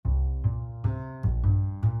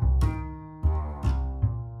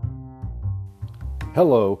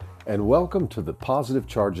Hello, and welcome to the Positive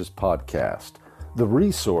Charges Podcast, the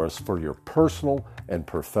resource for your personal and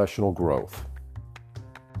professional growth.